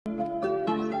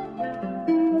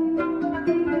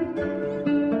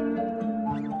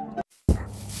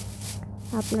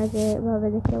আপনারা যেভাবে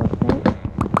দেখতে পাচ্ছেন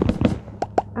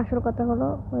আসল কথা হলো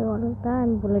ওই অর্ডারটা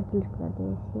আমি বুলেট ডিলিট করে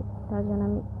দিয়েছি, তার জন্য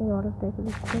আমি এই অর্ডারটা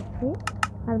ডিলিট করছি।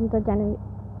 আর আমি তো জানি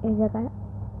এই জায়গায়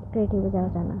ক্রিয়েটিভে যাওয়া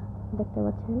যায় না। দেখতে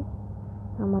পাচ্ছেন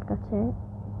আমার কাছে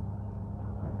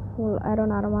ফুল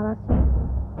আয়রন আর্মার আছে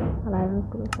আর আয়রন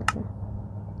টুলস আছে,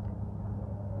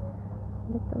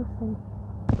 দেখতে পাচ্ছেন।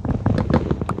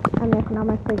 আমি এখন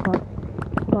আমার একটা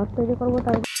ঘর তৈরি করবো।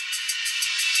 তার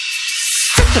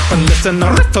Step and listen, I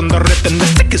riff on the rhythm. The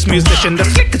sickest musician, the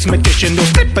slickest magician.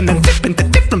 Who'll slip and then dip into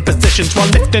different positions while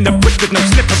lifting a brick with no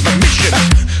slip of a mission.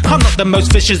 I'm not the most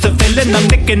vicious of villain. I'm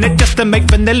nicking it just to make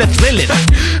vanilla thrilling.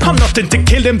 I'm not into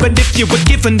killing, but if you were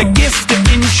given the gift of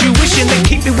intuition, then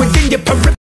keep it within your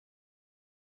perimeter.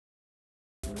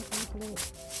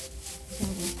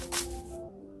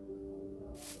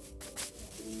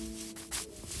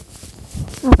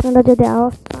 আপনারা যদি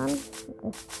আওয়াজ পান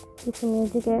কিছু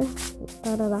মিউজিকের,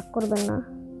 তারা রাগ করবেন না।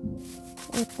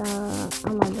 এটা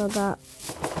আমার দাদা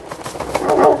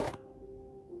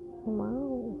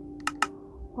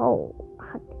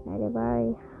হাড্ডি নাই রে ভাই,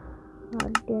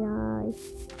 হাড্ডি নাই,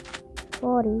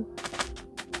 সরি।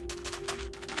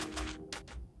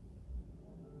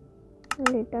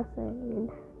 লিড আছে,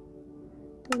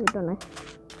 লিডও নাই।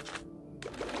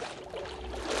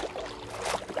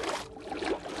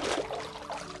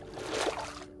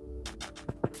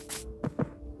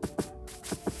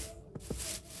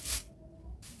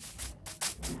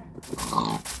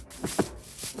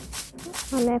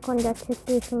 আমি এখন যাচ্ছি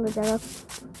একটি সুন্দর জায়গার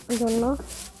জন্য,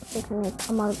 এখানে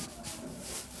আমার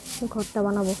ঘরটা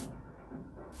বানাবো।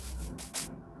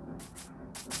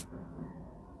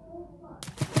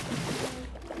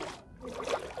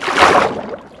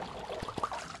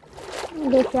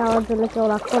 বেশি আওয়াজ দিলে কেউ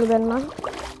রাগ করবেন না।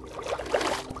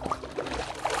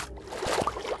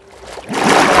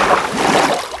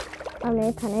 আমি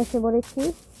এখানে এসে পড়েছি।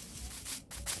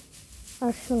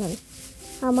 আর শুনুন,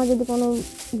 আমার যদি কোনো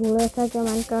ভুল হয়ে থাকে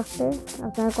মাইনক্রাফটে,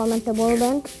 আপনারা কমেন্টে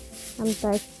বলবেন, আমি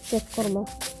তাই চেক করব।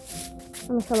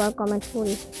 আমি সবার কমেন্ট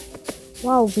করি।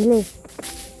 ওয়াও, ভিলেজ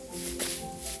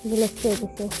পেয়ে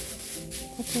গেছি,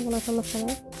 এখন কোনো সমস্যা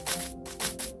নেই।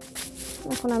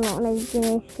 এখন আমি অনেক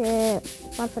জিনিসে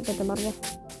পারফেক্ট হতে পারবো।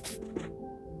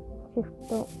 শিফট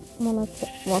তো মনে হচ্ছে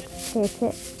বক্স খেয়েছে।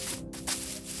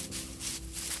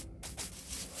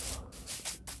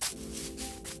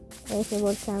 এসে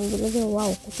বলছে আমি ভিলেজে,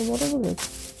 ওয়াও কত বড় ভিলেজ।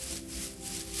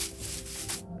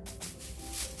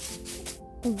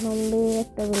 জম্বি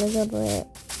একটা ভিলেজার রয়ে,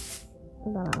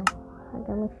 দাঁড়াও আগে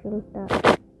আমি ফিল্ডটা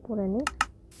পরে নিই।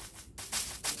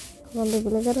 জম্বি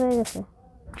ভিলেজার হয়ে গেছে।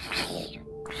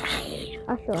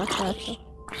 আসো আসো আসো,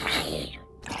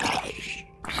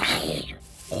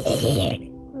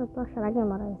 প্রসার আগে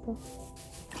মারা গেছে।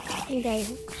 যাই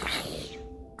হোক,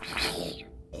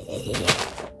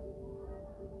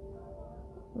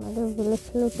 আমাদের ভিলেজ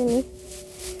লুটে নিই।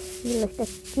 ভিলেজটা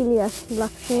ক্লিয়ার।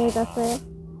 ব্ল্যাকস্মিথ আছে,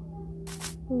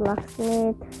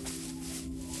 ব্ল্যাকস্মিথ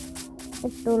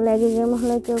একটু ল্যাগি গেম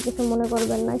হলে কেউ কিছু মনে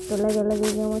করবেন না, একটু ল্যাগি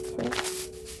গেম হচ্ছে।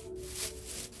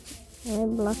 আমি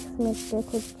ব্ল্যাকস্মিথকে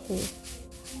খুঁজছি।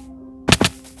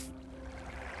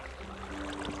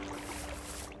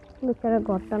 বেচারা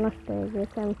ঘরটা নষ্ট হয়ে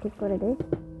গিয়েছে, আমি ঠিক করে দিই।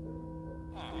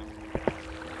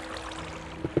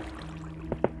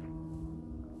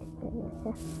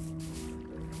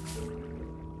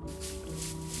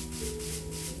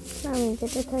 আমি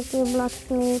যেতে থাকি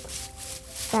ব্ল্যাকস্মিথ,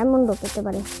 ডায়মন্ডও পেতে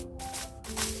পারি,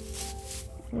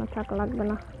 না থাকা লাগবে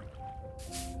না।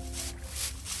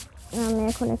 আমি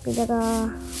এখন একটি জায়গা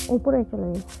উপরে চলে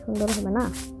যাই, সুন্দর হবে না?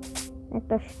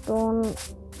 একটা স্টোন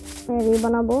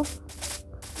বানাবো।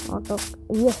 অটো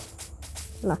ইয়েস,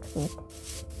 ব্ল্যাকস্মিথ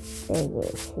পেয়ে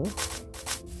গিয়েছি।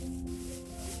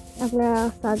 আপনারা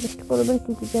সাজেস্ট করবেন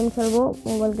কী কী গেম খেলবো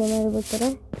মোবাইল গেমের ভিতরে,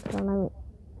 কারণ আমি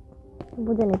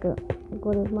বুঝে নিতে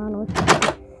গরিব মানুষ,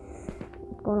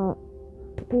 কোনো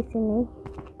পিসি নেই,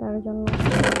 তার জন্য।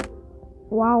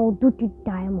 ওয়াও, দুটি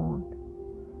ডায়মন্ড,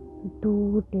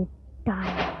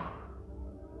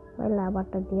 ওই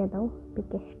লাভারটা দিয়ে দাও,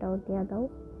 পিকেসটাও দিয়ে দাও,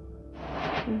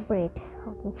 ব্রেড।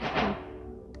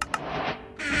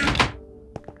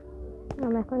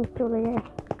 আমি এখন চলে যাই,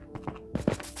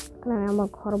 আমি আমার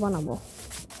ঘর বানাবো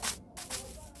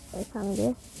এখান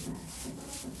দিয়ে।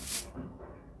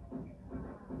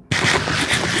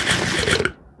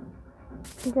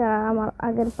 যা আমার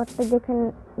আগের পার্টটা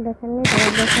দেখেননি তারা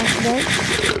দেখে আসবে।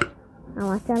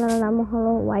 আমার চ্যানেলের নাম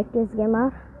হলো YTS Gamer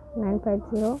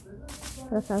 950,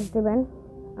 তারা সার্চ দেবেন।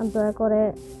 আর দয়া করে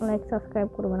লাইক সাবস্ক্রাইব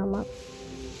করবেন। আমার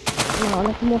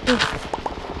অনেক মোটিভ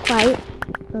পাই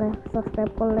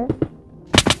সাবস্ক্রাইব করলে।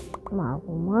 মা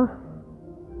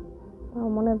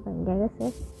মনে ভেঙে গেছে।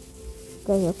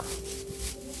 যাই হোক,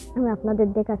 আমি আপনাদের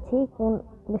দেখাচ্ছি কোন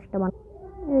বেশটা বানাবো।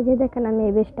 এই যে দেখেন, আমি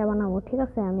এই বেশটা বানাবো। ঠিক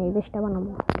আছে, আমি এই বেশটা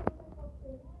বানাবো।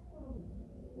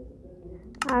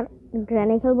 আর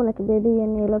গ্র্যানি খেলবো নাকি বেবি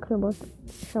এলো খেলবো,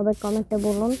 সবাই কমেন্টে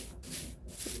বলুন।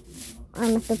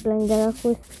 আমি একটা প্লেন জায়গা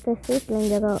খুঁজতেছি। প্লেন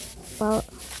জায়গা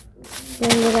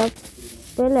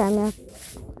পেলে আমি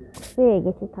পেয়ে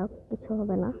গেছি, থাক কিছু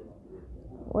হবে না।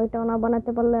 ওইটাও না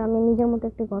বানাতে পারলে আমি নিজের মতো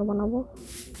একটি ঘর বানাবো।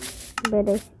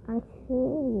 বেডে আনছি,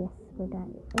 বেডে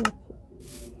এনেছি।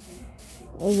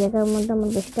 এই জায়গার মধ্যে আমার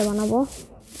বেশটা বানাবো।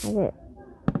 আগে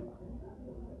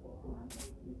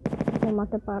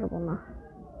ঘুমাতে পারবো না,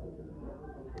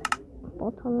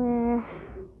 প্রথমে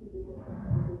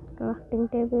ক্রাফটিং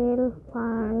টেবিল,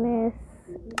 ফার্নেস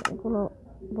এগুলো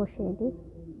বসিয়ে দিই।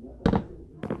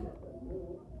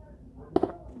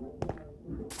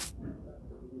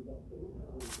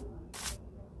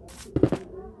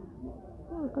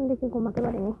 এখন দেখি ঘুমাতে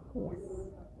পারিনি।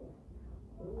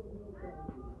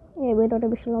 এই ভিডিওটা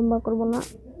বেশি লম্বা করবো না,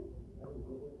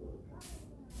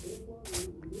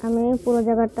 আমি পুরো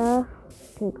জায়গাটা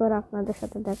ঠিক করে আপনাদের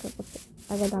সাথে দেখা করছি।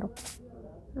 আগে দাঁড়ো,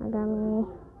 আগে আমি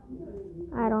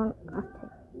আয়রন আছে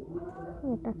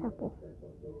এটা চাপো।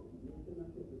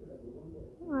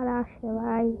 আর আসে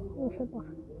ভাই, এসে পর,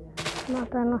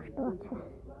 মাথা নষ্ট আছে।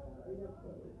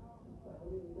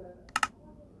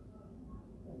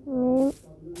 আমি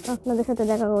আপনাদের সাথে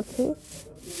দেখা করছি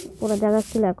পুরো জায়গা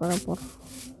ক্লিয়ার করার পর।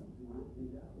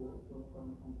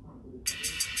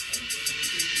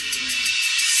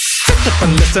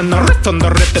 And listen, I riff on the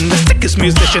rhythm, the sickest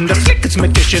musician, the slickest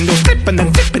magician, who'll slip and then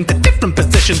dip into different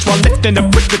positions while lifting a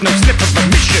brick with no slip of a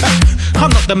mission. I'm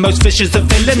not the most vicious of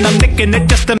villain, I'm nicking it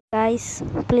just to guys,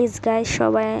 please guys,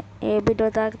 সবাই এই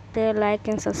ভিডিওটাতে like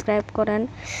and subscribe করেন।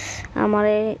 আমার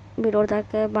এই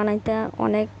ভিডিওটাকে বানাইতে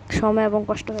অনেক সময় এবং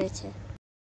কষ্ট হয়েছে।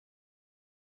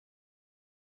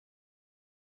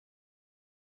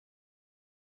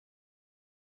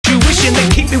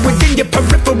 and keep me within your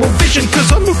peripheral vision, cause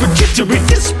I'm a jittery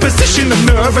disposition, a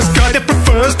nervous guy that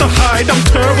prefers to hide. I'm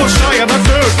terrible shy and I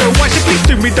don't know why. So please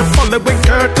do me the following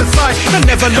courtesy and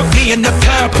never look me in the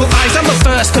purple eyes. I'm the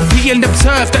first to be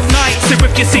observed at night, so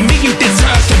if you see me you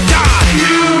deserve to die.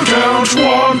 You don't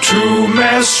want to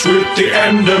mess with the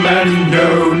Enderman, no,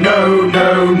 no, no,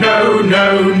 no, no,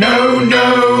 no, no.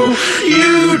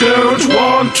 You don't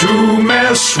want to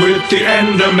mess with the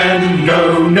Enderman, no,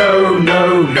 no, no,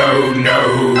 no, no.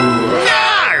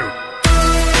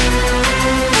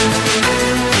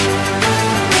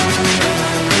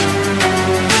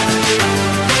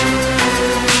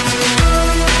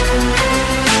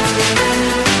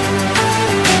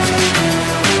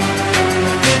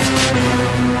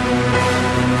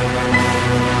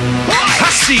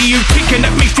 See you peeking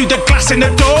at me through the glass in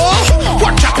the door.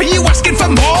 Watch out, are you asking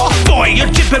for more? Boy,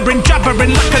 you're gibbering,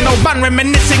 jabbering like an old man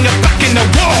reminiscing of back in the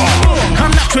war.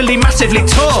 I'm naturally massively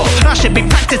tall, I should be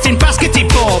practicing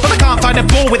basketball, but I can't find a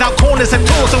ball without corners at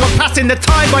all, so I'm passing the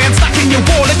time by unstacking your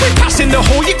wall. If we're passing the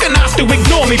hall, you're gonna have to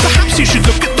ignore me. Perhaps you should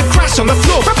look at the grass on the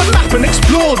floor, grab a map and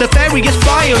explore the various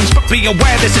biomes, but be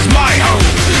aware this is my home.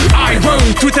 I roam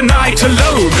through the night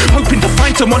alone, hoping to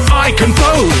find someone I can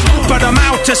bone, but I'm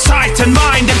out of sight and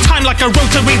mind in time like a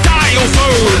rotary dial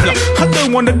phone. I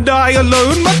don't wanna die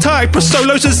alone, my type of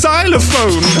solo's a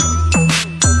xylophone.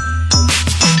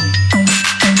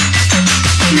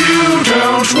 You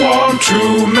don't want to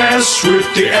mess with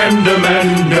the Enderman,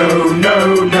 no, no,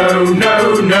 no, no,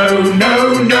 no, no,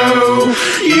 no.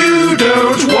 You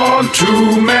don't want to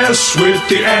mess with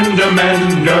the Enderman,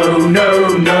 no, no,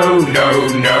 no, no,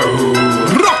 no.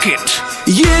 Rocket!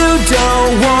 You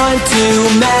don't want to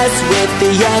mess with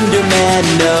the Enderman,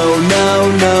 no, no,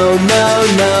 no, no,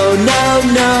 no, no,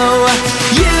 no.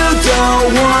 You don't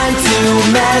want to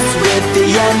mess with the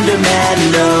Enderman,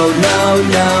 no, no,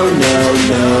 no, no,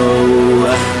 no.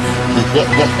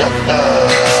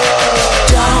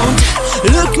 Don't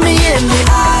look me in the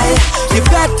eye, you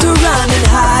better run and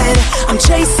hide. I'm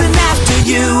chasing after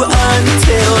you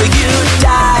until you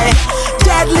die.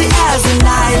 Deadly as a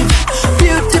knife,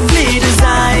 beautifully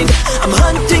designed. I'm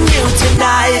hunting you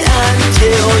tonight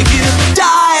until you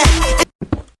die.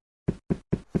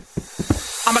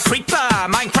 I'm a creeper,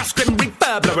 Minecraft Grim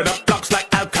Reaper, blowing up blocks like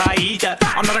Al-Qaeda.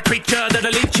 I'm not a creature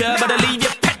that'll eat you, but I'll leave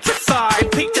you petrified.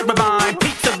 Peace of mind,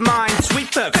 peace of mind,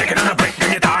 sweeper. Taking on a break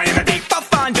and you die in a deep. I'll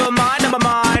find your mind, I'm a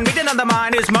mind. Reading on the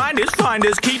mind is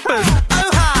finders, keepers. Oh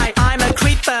hi, I'm a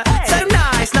creeper, so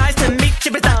nice, nice to meet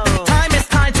you, but the time is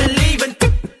time to leave and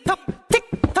tick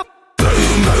tock.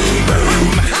 Boom, boom, boom.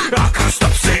 I can't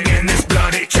stop singing this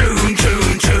bloody tune.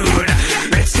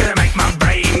 It's gonna make my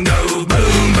brain go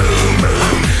boom, boom,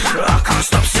 boom. I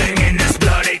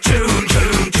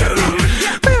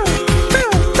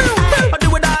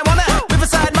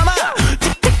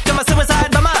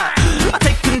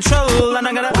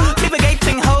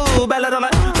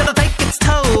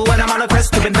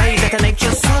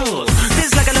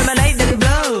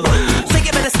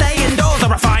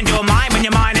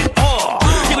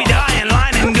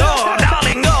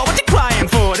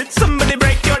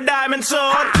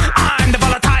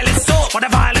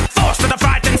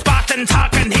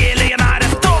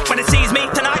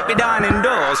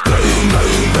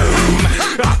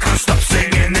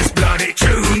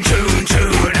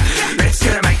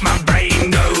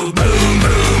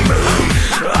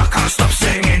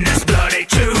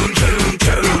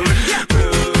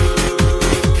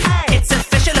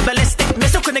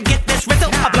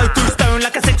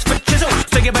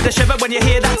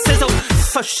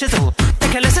chisel.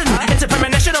 Take a listen, it's a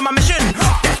premonition on my mission.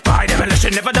 Death by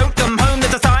demolition. If I don't come home,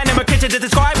 there's a sign in my kitchen to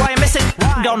describe why I'm missing.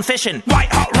 Gone fishing.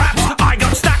 White hot raps. I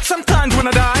got stacks. Sometimes when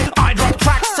I die, I drop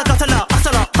tracks. I got a lot,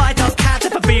 fight off cat.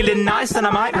 If I'm feeling nice, then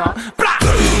I might not. Blah!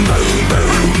 Boom, boom,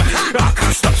 boom. I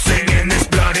can't stop singing this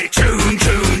bloody tune,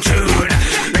 tune, tune.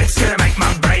 It's gonna make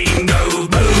my brain go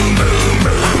boom, boom,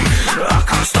 boom. I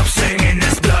can't stop singing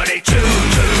this bloody tune,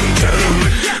 tune, tune.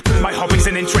 My hobbies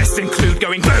and interests include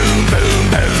going boom, boom,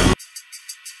 boom.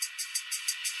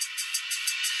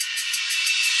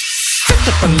 Sit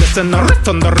up and listen, I riff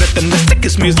on the rhythm. The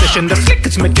sickest musician, the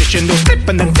slickest magician, who'll slip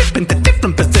and then dip into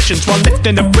different positions while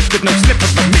lifting a brick with no slip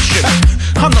of permission.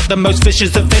 I'm not the most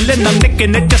vicious of villain, I'm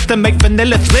nicking it just to make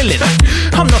vanilla thrilling.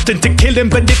 I'm not into killing,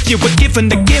 but if you were given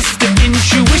the gift of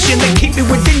intuition, then keep me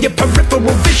within your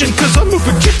peripheral vision. Cause I'm of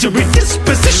a jittery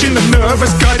disposition, a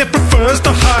nervous guy that prefers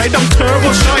to hide. I'm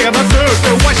terrible shy and a third,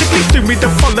 so why should please do me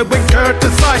the following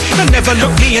courtesy? And never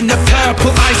look me in the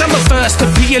purple eyes, I'm the first to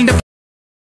be in the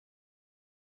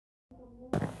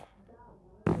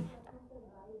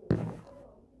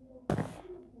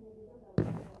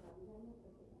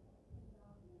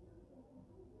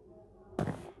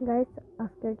guys,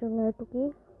 আজকের জন্য এটুকুই।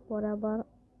 পরে আবার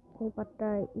এই পার্টটা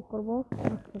করবো।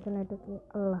 আজকের জন্য এটুকুই।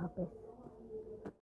 আল্লাহ হাফেজ।